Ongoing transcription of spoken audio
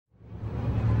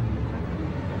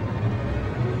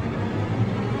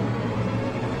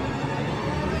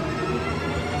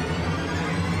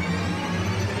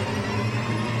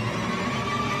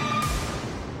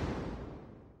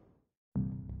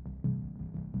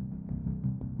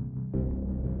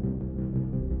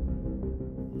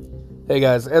Hey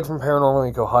guys, Ed from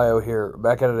Paranormal Inc. Ohio here,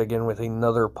 back at it again with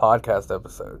another podcast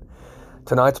episode.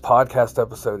 Tonight's podcast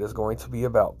episode is going to be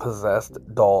about possessed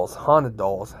dolls, haunted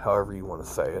dolls, however you want to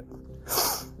say it.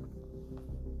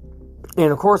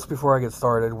 And of course, before I get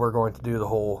started, we're going to do the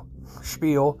whole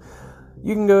spiel.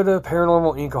 You can go to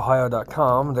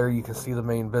paranormalincohio.com. There you can see the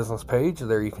main business page.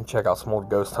 There you can check out some old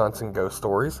ghost hunts and ghost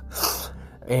stories.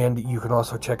 And you can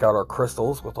also check out our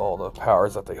crystals with all the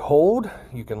powers that they hold.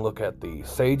 You can look at the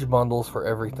sage bundles for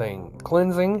everything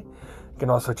cleansing. You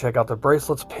can also check out the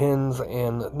bracelets, pins,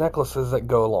 and necklaces that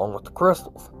go along with the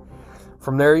crystals.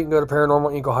 From there, you can go to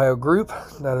Paranormal Inc. Ohio group.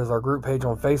 That is our group page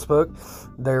on Facebook.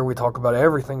 There we talk about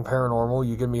everything paranormal.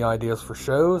 You give me ideas for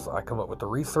shows. I come up with the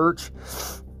research,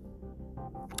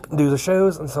 do the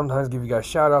shows, and sometimes give you guys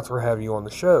shout-outs or have you on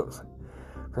the shows.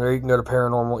 From there, you can go to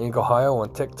Paranormal Inc. Ohio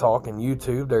on TikTok and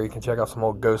YouTube. There you can check out some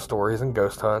old ghost stories and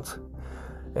ghost hunts.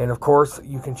 And of course,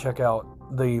 you can check out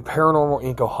the Paranormal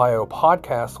Inc. Ohio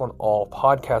podcast on all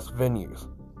podcast venues.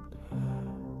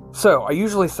 So, I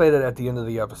usually say that at the end of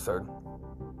the episode,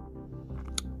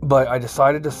 but I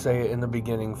decided to say it in the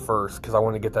beginning first because I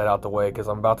want to get that out the way, because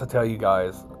I'm about to tell you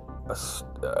guys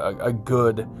a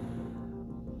good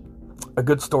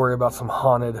story about some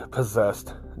haunted,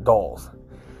 possessed dolls.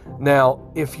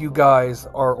 Now, if you guys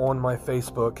are on my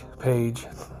Facebook page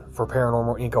for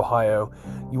Paranormal Inc. Ohio,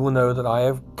 you will know that I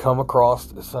have come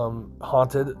across some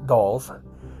haunted dolls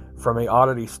from a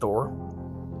oddity store.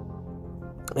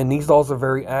 And these dolls are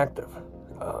very active.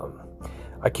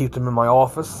 I keep them in my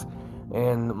office,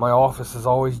 and my office is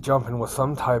always jumping with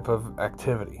some type of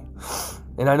activity.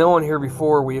 And I know on here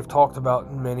before we have talked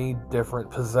about many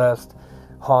different possessed,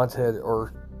 haunted,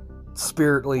 or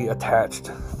spiritly attached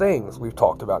things. We've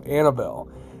talked about Annabelle.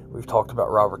 We've talked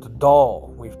about Robert the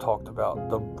Doll. We've talked about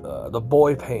the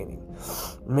boy painting.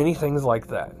 Many things like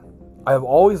that. I have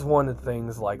always wanted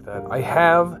things like that. I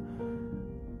have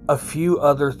a few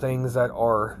other things that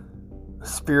are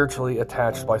spiritually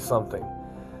attached by something.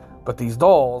 But these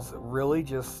dolls really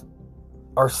just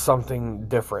are something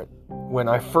different. When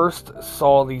I first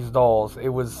saw these dolls, it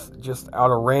was just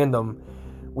out of random.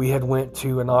 We had went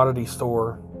to an oddity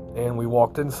store and we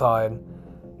walked inside,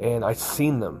 and I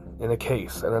seen them in a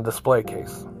case, in a display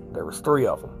case. There was 3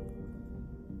 of them.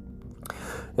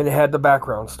 And it had the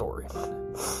background story.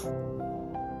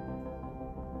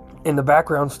 And the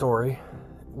background story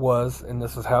was, and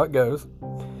this is how it goes,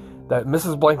 that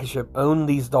Mrs. Blankenship owned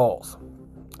these dolls.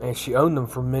 And she owned them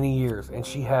for many years. And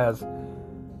she has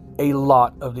a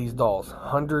lot of these dolls.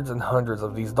 Hundreds and hundreds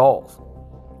of these dolls.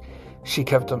 She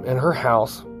kept them in her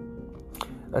house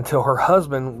until her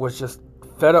husband was just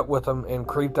fed up with them and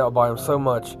creeped out by them so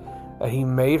much that he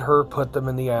made her put them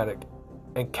in the attic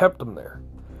and kept them there.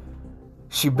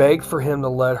 She begged for him to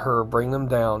let her bring them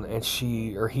down, and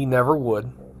he never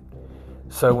would.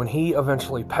 So when he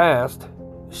eventually passed,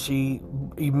 she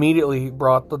immediately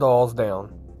brought the dolls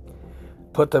down,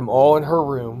 put them all in her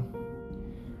room.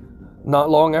 Not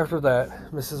long after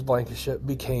that, Mrs. Blankenship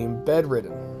became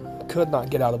bedridden, could not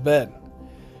get out of bed.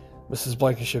 Mrs.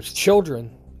 Blankenship's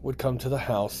children would come to the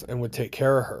house and would take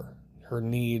care of her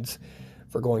needs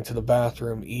for going to the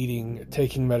bathroom, eating,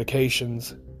 taking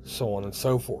medications, so on and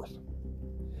so forth.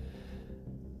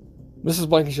 Mrs.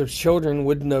 Blankenship's children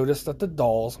would notice that the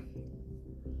dolls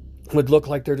would look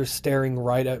like they're just staring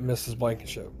right at Mrs.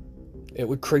 Blankenship. It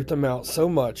would creep them out so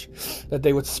much that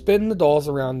they would spin the dolls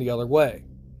around the other way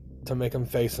to make them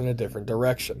face in a different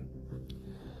direction.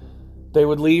 They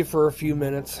would leave for a few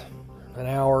minutes, an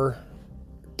hour,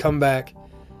 come back,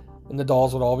 and the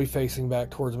dolls would all be facing back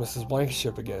towards Mrs.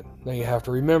 Blankenship again. Now you have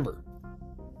to remember,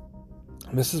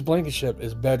 Mrs. Blankenship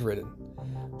is bedridden.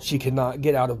 She cannot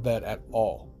get out of bed at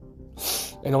all.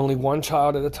 And only one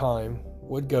child at a time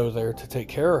would go there to take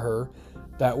care of her.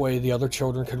 That way the other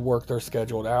children could work their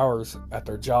scheduled hours at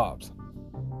their jobs.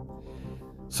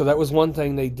 So that was one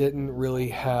thing they didn't really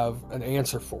have an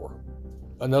answer for.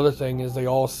 Another thing is they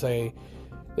all would say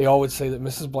that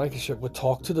Mrs. Blankenship would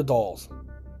talk to the dolls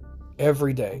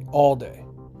every day, all day.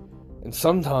 And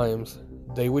sometimes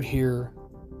they would hear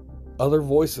other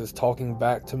voices talking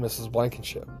back to Mrs.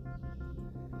 Blankenship.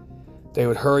 They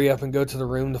would hurry up and go to the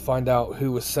room to find out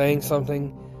who was saying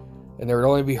something, and there would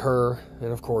only be her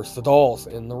and, of course, the dolls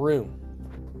in the room.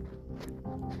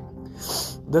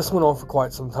 This went on for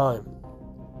quite some time.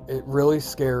 It really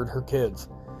scared her kids.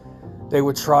 They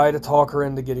would try to talk her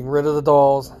into getting rid of the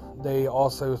dolls. They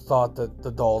also thought that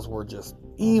the dolls were just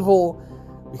evil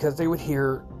because they would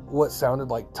hear what sounded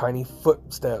like tiny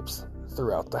footsteps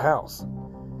throughout the house.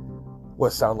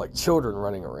 What sounded like children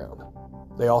running around.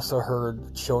 They also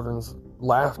heard children's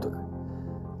laughter.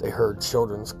 They heard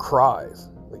children's cries,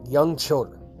 like young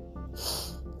children.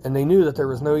 And they knew that there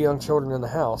was no young children in the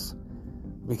house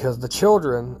because the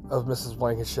children of Mrs.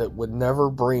 Blankenship would never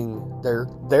bring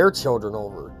their children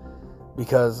over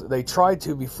because they tried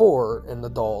to before, and the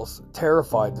dolls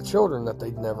terrified the children that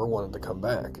they never wanted to come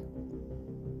back.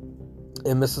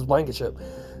 And Mrs. Blankenship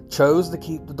chose to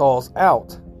keep the dolls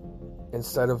out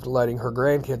instead of letting her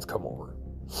grandkids come over.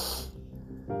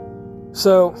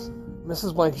 So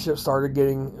Mrs. Blankenship started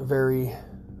getting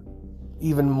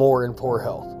even more in poor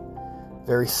health,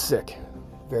 very sick,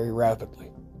 very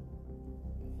rapidly.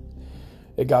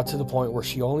 It got to the point where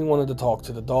she only wanted to talk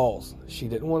to the dolls. She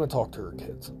didn't want to talk to her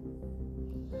kids.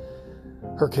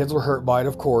 Her kids were hurt by it,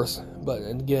 of course, but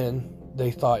again,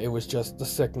 they thought it was just the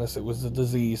sickness, it was the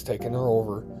disease taking her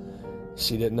over.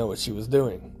 She didn't know what she was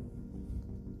doing.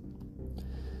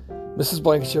 Mrs.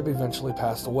 Blankenship eventually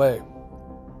passed away.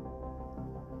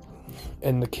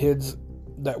 And the kids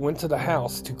that went to the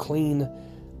house to clean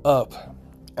up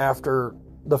after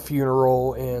the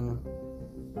funeral and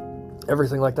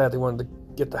everything like that, they wanted to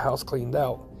get the house cleaned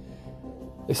out.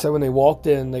 They said when they walked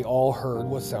in, they all heard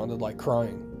what sounded like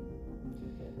crying.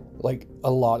 Like a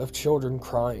lot of children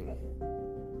crying.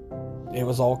 It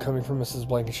was all coming from Mrs.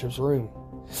 Blankenship's room.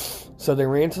 So they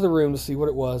ran to the room to see what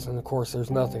it was, and of course there's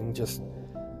nothing, just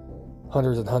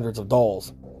hundreds and hundreds of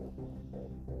dolls.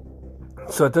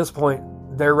 So at this point,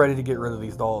 they're ready to get rid of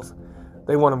these dolls.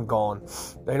 They want them gone.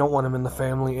 They don't want them in the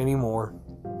family anymore.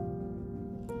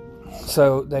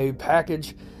 So they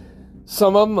package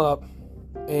some of them up,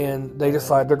 and they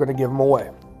decide they're going to give them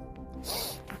away.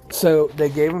 So they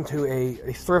gave them to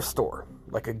a thrift store,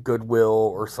 like a Goodwill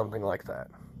or something like that.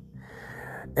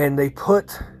 And they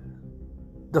put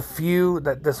the few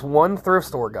that this one thrift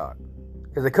store got,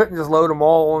 because they couldn't just load them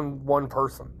all on one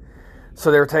person.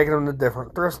 So they were taking them to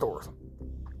different thrift stores.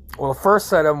 Well, the first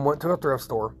set of them went to a thrift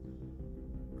store,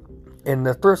 and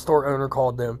the thrift store owner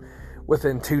called them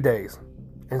within 2 days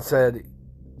and said,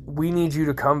 "We need you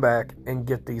to come back and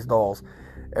get these dolls.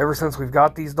 Ever since we've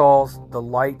got these dolls, the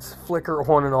lights flicker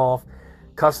on and off.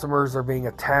 Customers are being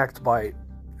attacked by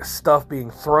stuff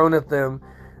being thrown at them.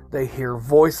 They hear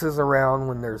voices around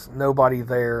when there's nobody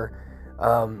there.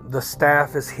 The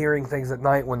staff is hearing things at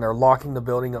night when they're locking the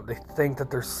building up. They think that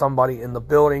there's somebody in the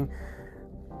building.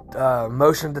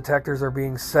 Motion detectors are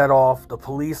being set off. The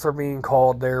police are being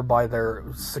called there by their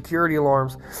security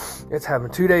alarms. It's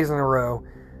happened 2 days in a row.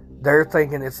 They're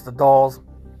thinking it's the dolls,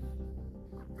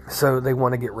 so they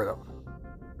want to get rid of them.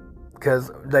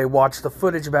 Because they watched the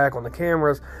footage back on the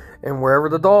cameras, and wherever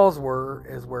the dolls were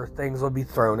is where things would be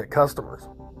thrown at customers.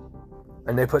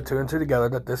 And they put two and two together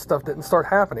that this stuff didn't start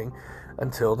happening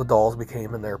until the dolls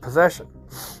became in their possession.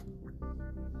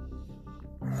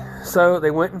 So they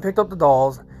went and picked up the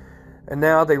dolls, and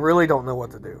now they really don't know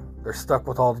what to do. They're stuck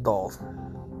with all the dolls.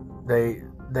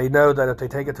 They know that if they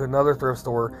take it to another thrift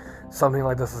store, something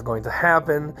like this is going to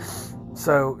happen.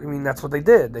 So, I mean, that's what they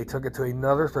did. They took it to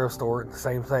another thrift store, the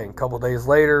same thing. A couple days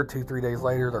later, 2-3 days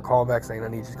later, they're calling back saying, "I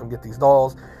need you to come get these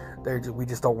dolls. We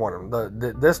just don't want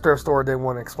them." This thrift store didn't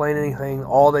want to explain anything.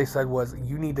 All they said was,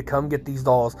 "You need to come get these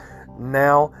dolls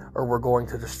now, or we're going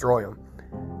to destroy them."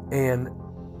 And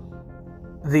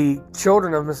the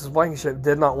children of Mrs. Blankenship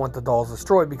did not want the dolls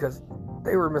destroyed because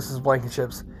they were Mrs.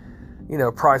 Blankenship's,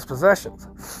 prized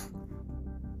possessions.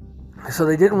 So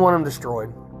they didn't want them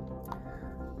destroyed.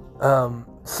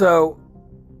 So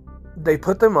they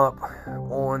put them up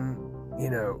on,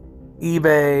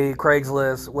 eBay,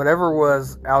 Craigslist, whatever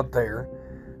was out there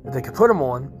that they could put them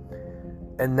on.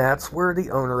 And that's where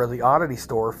the owner of the oddity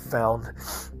store found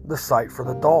the site for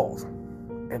the dolls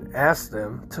and asked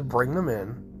them to bring them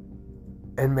in,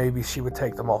 and maybe she would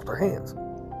take them off their hands.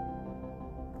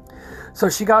 So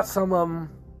she got some of them,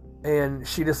 and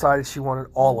she decided she wanted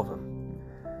all of them.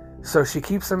 So she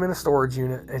keeps them in a storage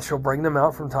unit, and she'll bring them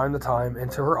out from time to time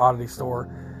into her oddity store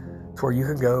to where you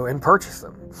can go and purchase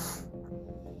them.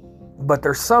 But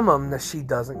there's some of them that she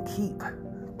doesn't keep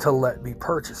to let be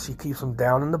purchased. She keeps them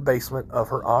down in the basement of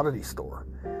her oddity store.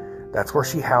 That's where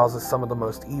she houses some of the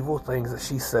most evil things that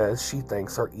she says she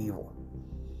thinks are evil.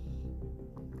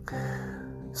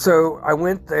 So I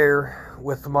went there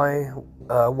with my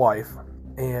wife,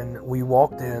 and we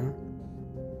walked in,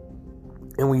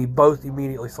 and we both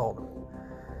immediately saw them.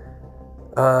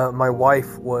 My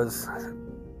wife was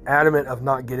adamant of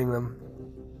not getting them.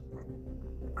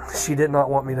 She did not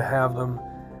want me to have them.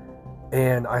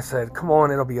 And I said, "Come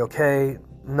on, it'll be okay.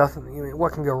 Nothing,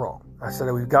 what can go wrong?" I said,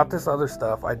 "We've got this other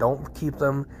stuff. I don't keep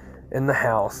them in the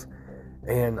house,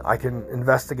 and I can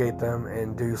investigate them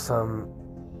and do some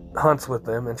hunts with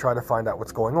them and try to find out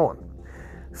what's going on."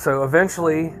 So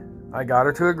eventually I got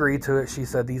her to agree to it. She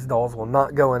said, "These dolls will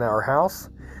not go in our house.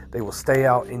 They will stay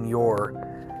out in your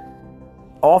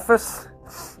office,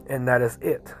 and that is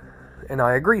it. And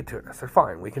I agreed to it. I said,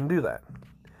 fine, we can do that.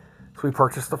 So we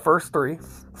purchased the first 3.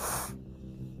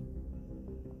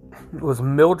 It was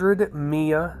Mildred,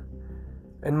 Mia,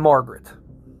 and Margaret.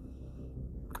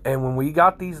 And when we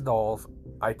got these dolls,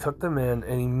 I took them in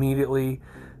and immediately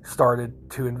started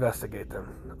to investigate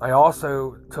them. I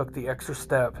also took the extra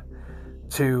step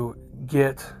to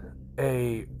get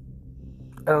a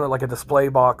display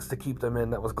box to keep them in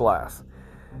that was glass,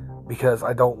 because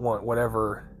I don't want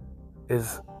whatever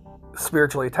is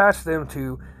spiritually attached to them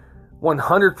to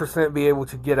 100% be able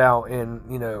to get out and,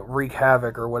 wreak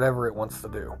havoc or whatever it wants to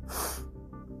do.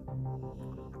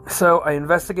 So I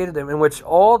investigated them, in which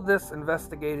all this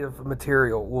investigative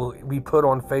material will be put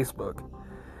on Facebook.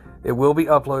 It will be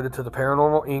uploaded to the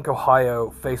Paranormal Inc.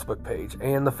 Ohio Facebook page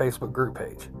and the Facebook group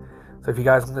page. So if you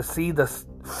guys want to see this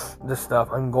stuff,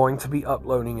 I'm going to be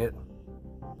uploading it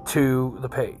to the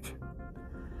page.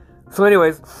 So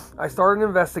anyways, I started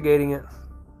investigating it,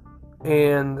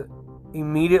 and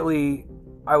immediately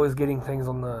I was getting things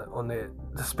on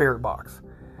the spirit box.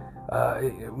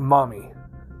 Mommy,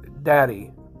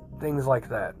 daddy, things like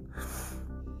that.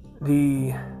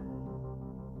 The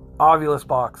Ovilus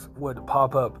box would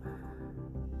pop up,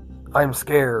 I'm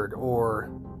scared, or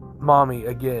mommy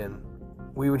again.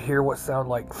 We would hear what sounded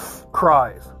like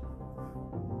cries.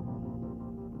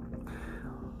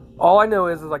 All I know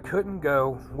is I couldn't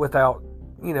go without,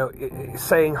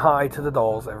 saying hi to the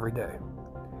dolls every day.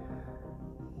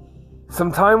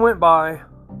 Some time went by,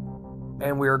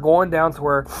 and we were going down to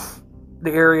where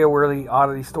the area where the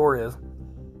oddity store is.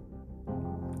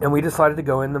 And we decided to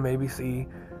go in to maybe see,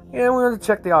 we wanted to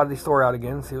check the oddity store out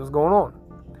again and see what's going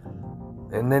on.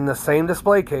 And then the same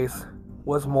display case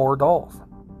was more dolls.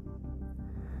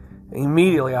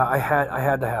 Immediately, I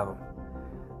had to have them.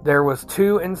 There was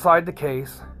 2 inside the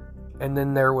case, and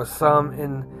then there was some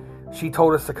in. She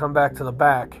told us to come back to the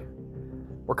back,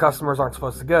 where customers aren't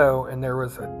supposed to go, and there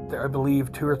was, I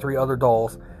believe, 2 or 3 other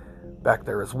dolls back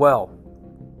there as well.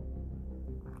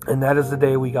 And that is the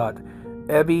day we got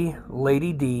Ebby,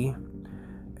 Lady D,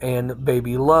 and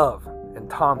Baby Love, and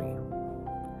Tommy,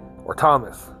 or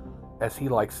Thomas, as he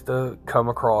likes to come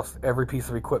across every piece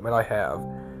of equipment I have,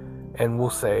 and will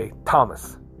say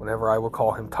Thomas whenever I will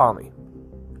call him Tommy.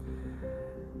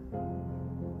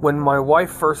 When my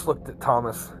wife first looked at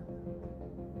Thomas,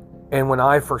 and when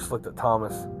I first looked at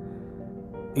Thomas,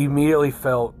 immediately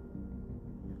felt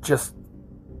just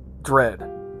dread.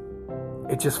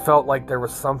 It just felt like there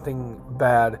was something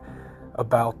bad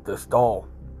about this doll.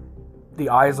 The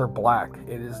eyes are black.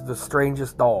 It is the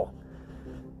strangest doll.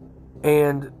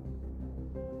 And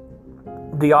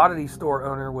the oddity store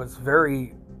owner was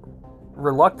very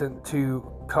reluctant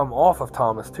to come off of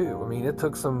Thomas too. I mean, it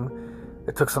took some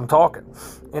talking.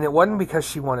 And it wasn't because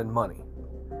she wanted money.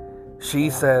 She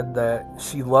said that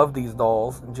she loved these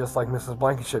dolls, just like Mrs.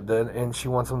 Blankenship did, and she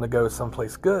wants them to go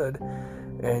someplace good.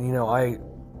 And, I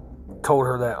told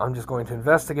her that I'm just going to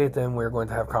investigate them. We're going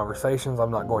to have conversations. I'm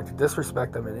not going to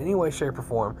disrespect them in any way, shape, or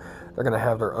form. They're going to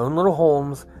have their own little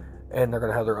homes, and they're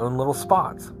going to have their own little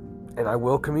spots. And I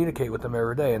will communicate with them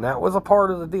every day. And that was a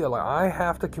part of the deal. Like, I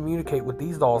have to communicate with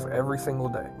these dolls every single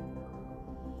day.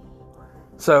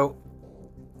 So,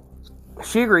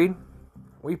 she agreed.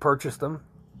 We purchased them.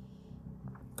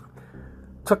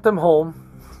 Took them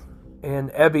home. And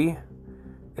Ebby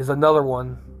is another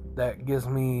one that gives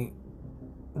me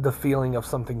the feeling of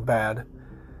something bad.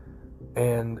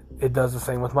 And it does the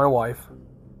same with my wife.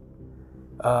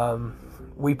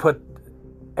 We put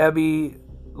Ebby,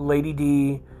 Lady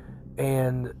D,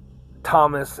 and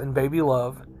Thomas and Baby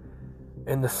Love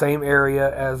in the same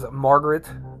area as Margaret,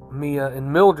 Mia,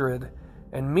 and Mildred.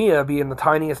 And Mia, being the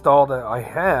tiniest doll that I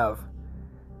have,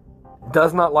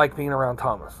 does not like being around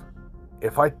Thomas.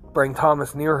 If I bring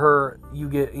Thomas near her, you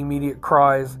get immediate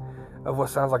cries of what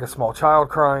sounds like a small child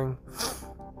crying.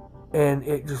 And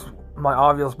it just, my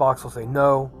Ovilus box will say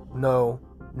no, no,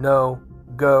 no,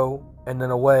 go, and then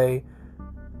away.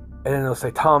 And then it'll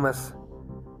say Thomas.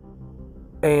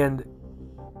 And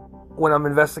when I'm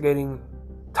investigating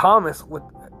Thomas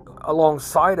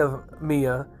alongside of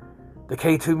Mia, the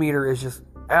K2 meter is just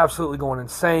absolutely going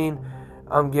insane.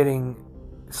 I'm getting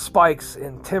spikes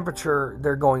in temperature.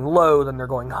 They're going low, then they're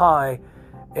going high,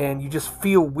 and you just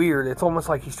feel weird. It's almost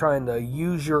like he's trying to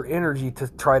use your energy to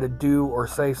try to do or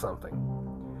say something.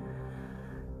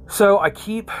 So I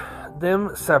keep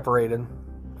them separated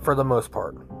for the most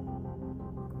part.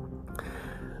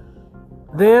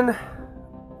 Then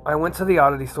I went to the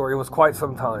oddity store. It was quite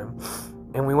some time,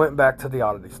 and we went back to the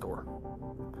oddity store.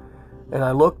 And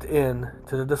I looked in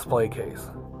to the display case,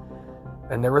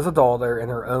 And there was a doll there in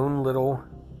her own little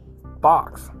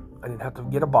box. I didn't have to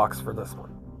get a box for this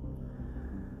one.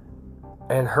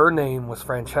 And her name was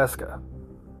Francesca.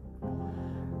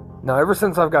 Now, ever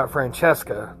since I've got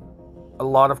Francesca, a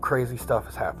lot of crazy stuff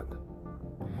has happened.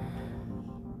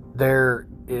 There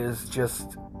is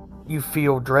just, you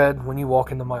feel dread when you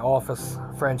walk into my office.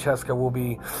 Francesca will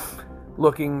be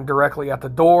looking directly at the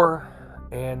door,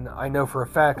 and I know for a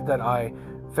fact that I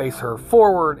face her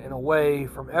forward and away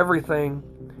from everything.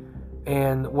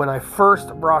 And when I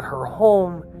first brought her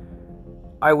home,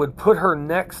 I would put her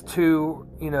next to,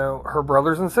 her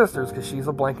brothers and sisters, because she's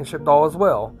a Blankenship doll as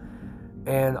well.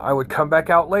 And I would come back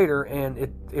out later, and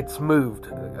it's moved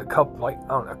a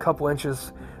couple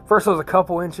inches. First it was a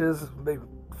couple inches, maybe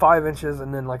 5 inches,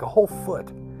 and then like a whole foot.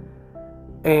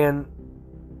 And,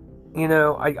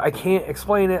 I can't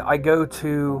explain it. I go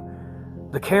to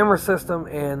the camera system,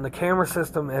 and the camera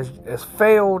system has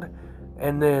failed.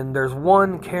 And then there's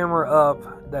one camera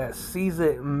up that sees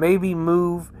it maybe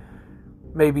move,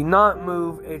 maybe not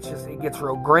move. It gets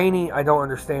real grainy. I don't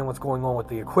understand what's going on with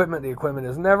the equipment. The equipment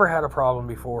has never had a problem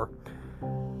before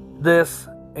this,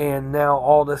 and now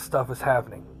all this stuff is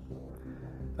happening.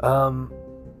 A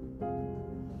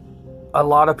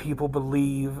lot of people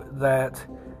believe that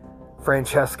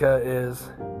Francesca is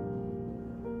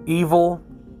evil,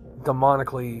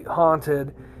 demonically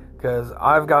haunted, because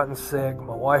I've gotten sick,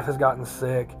 my wife has gotten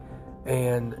sick,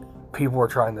 and some people are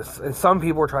trying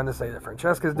to say that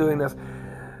Francesca's doing this.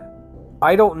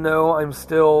 I don't know. I'm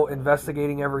still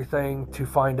investigating everything to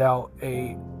find out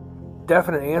a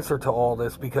definite answer to all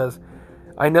this, because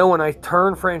I know when I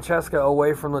turn Francesca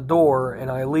away from the door and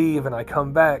I leave and I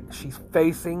come back, she's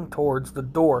facing towards the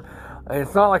door. And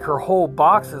it's not like her whole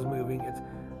box is moving, it's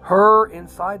her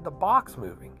inside the box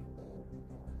moving.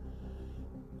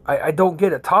 I don't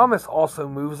get it. Thomas also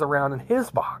moves around in his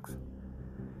box.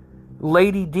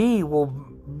 Lady D will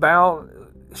bow,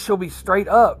 she'll be straight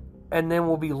up, and then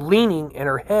will be leaning in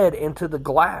her head into the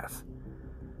glass.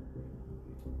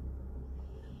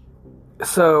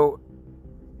 So,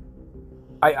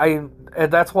 and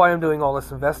that's why I'm doing all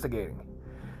this investigating.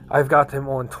 I've got them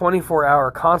on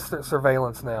 24-hour constant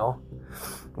surveillance now,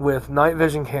 with night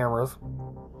vision cameras,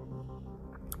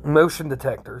 motion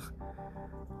detectors,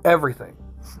 everything.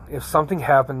 If something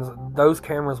happens, those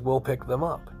cameras will pick them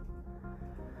up.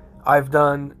 I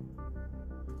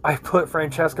put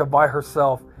Francesca by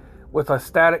herself with a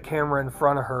static camera in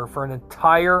front of her for an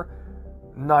entire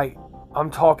night. I'm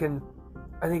talking,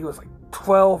 I think it was like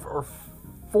 12 or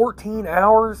 14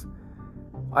 hours.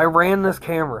 I ran this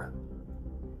camera,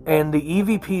 and the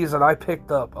EVPs that I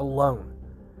picked up alone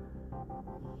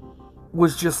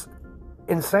was just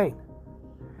insane.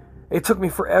 It took me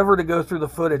forever to go through the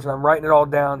footage, and I'm writing it all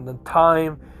down, the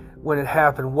time when it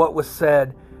happened, what was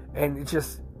said, and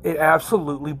it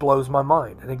absolutely blows my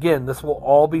mind. And again, this will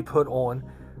all be put on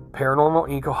Paranormal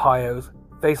Inc. Ohio's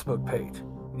Facebook page.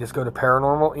 You just go to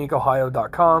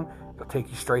paranormalincohio.com, it'll take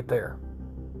you straight there.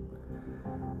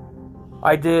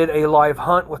 I did a live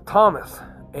hunt with Thomas,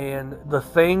 and the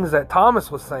things that Thomas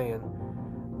was saying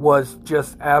was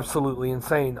just absolutely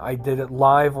insane. I did it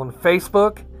live on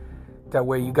Facebook. That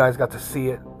way you guys got to see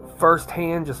it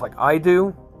firsthand, just like I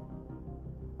do.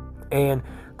 And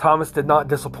Thomas did not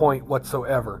disappoint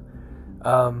whatsoever.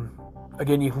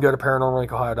 Again, you can go to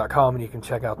paranormalincohio.com and you can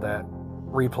check out that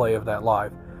replay of that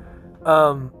live.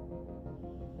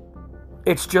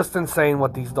 It's just insane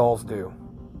what these dolls do.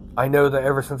 I know that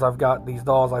ever since I've got these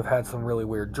dolls, I've had some really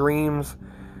weird dreams.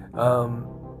 I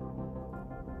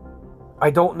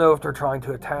don't know if they're trying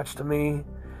to attach to me,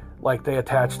 like they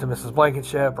attach to Mrs.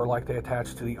 Blankenship, or like they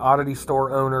attach to the oddity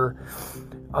store owner.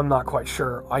 I'm not quite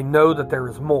sure. I know that there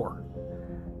is more,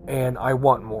 and I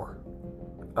want more.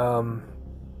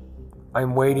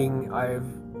 I'm waiting. I've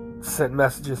sent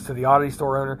messages to the oddity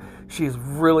store owner. She's a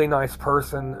really nice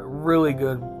person, really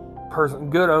good person,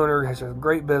 good owner, has a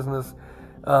great business,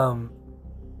 and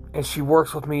she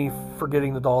works with me for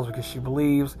getting the dolls because she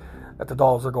believes that the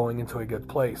dolls are going into a good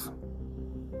place.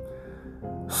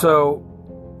 So,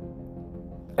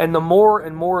 and the more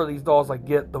and more of these dolls I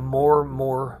get, the more and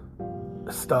more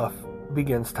stuff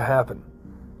begins to happen.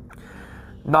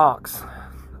 Knocks.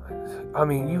 I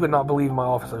mean, you would not believe my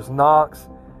office. There's knocks.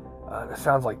 It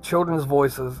sounds like children's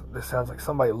voices. This sounds like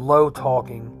somebody low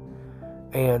talking.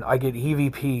 And I get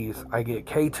EVPs. I get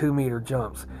K2 meter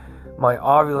jumps. My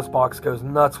Ovilus box goes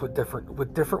nuts with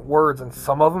different words, and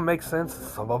some of them make sense,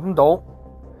 some of them don't.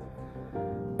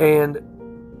 And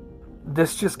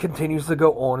this just continues to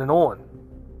go on and on.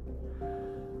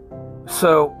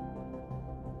 So,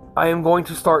 I am going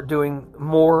to start doing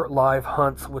more live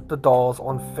hunts with the dolls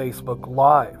on Facebook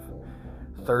Live.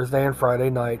 Thursday and Friday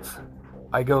nights,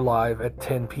 I go live at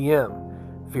 10 p.m.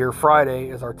 Fear Friday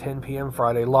is our 10 p.m.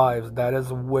 Friday lives. That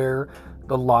is where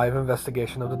the live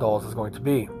investigation of the dolls is going to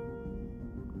be.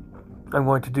 I'm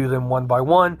going to do them one by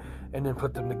one and then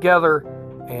put them together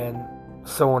and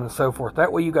so on and so forth.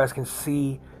 That way you guys can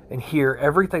see and hear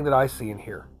everything that I see and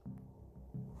hear.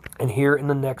 And here in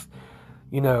the next,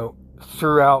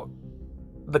 throughout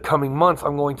the coming months,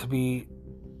 I'm going to be,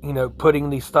 putting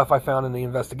the stuff I found in the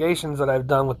investigations that I've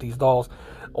done with these dolls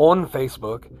on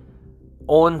Facebook,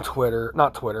 on Twitter,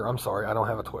 not Twitter, I'm sorry, I don't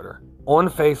have a Twitter, on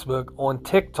Facebook, on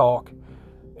TikTok,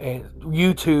 and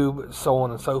YouTube, so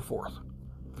on and so forth.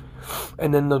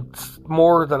 And then the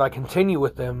more that I continue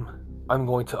with them, I'm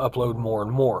going to upload more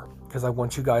and more, because I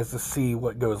want you guys to see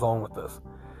what goes on with this.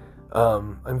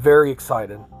 I'm very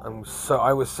excited. I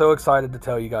was so excited to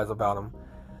tell you guys about them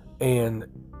and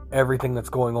everything that's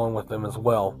going on with them as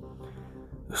well.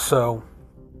 So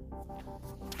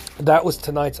that was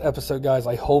tonight's episode, guys.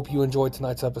 I hope you enjoyed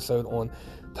tonight's episode on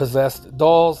Possessed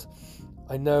Dolls.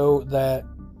 I know that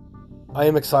I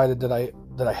am excited that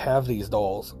I have these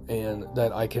dolls and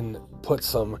that I can put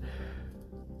some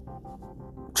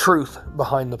truth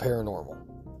behind the paranormal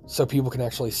so people can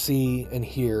actually see and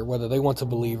hear, whether they want to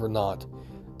believe or not.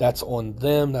 That's on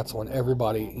them. That's on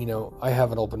everybody. I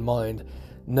have an open mind.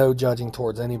 No judging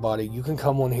towards anybody. You can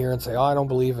come on here and say, I don't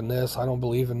believe in this, I don't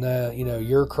believe in that,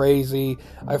 you're crazy.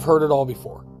 I've heard it all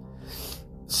before.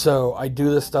 So I do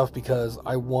this stuff because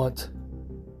I want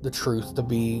the truth to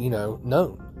be,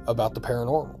 known about the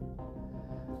paranormal.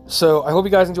 So I hope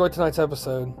you guys enjoyed tonight's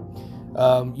episode.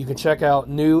 You can check out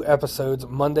new episodes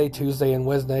Monday, Tuesday, and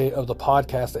Wednesday of the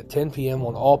podcast at 10 p.m.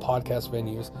 on all podcast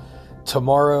venues.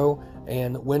 Tomorrow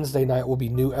and Wednesday night will be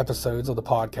new episodes of the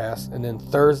podcast. And then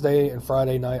Thursday and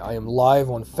Friday night, I am live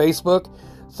on Facebook.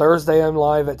 Thursday, I'm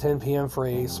live at 10 p.m. for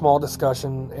a small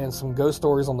discussion and some ghost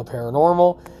stories on the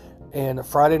paranormal. And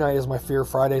Friday night is my Fear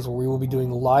Fridays, where we will be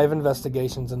doing live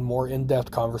investigations and more in-depth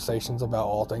conversations about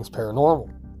all things paranormal.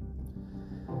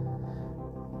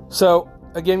 So,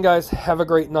 again, guys, have a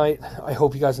great night. I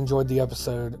hope you guys enjoyed the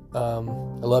episode. I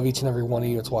love each and every one of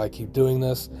you. That's why I keep doing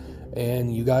this.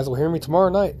 And you guys will hear me tomorrow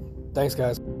night. Thanks,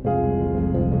 guys.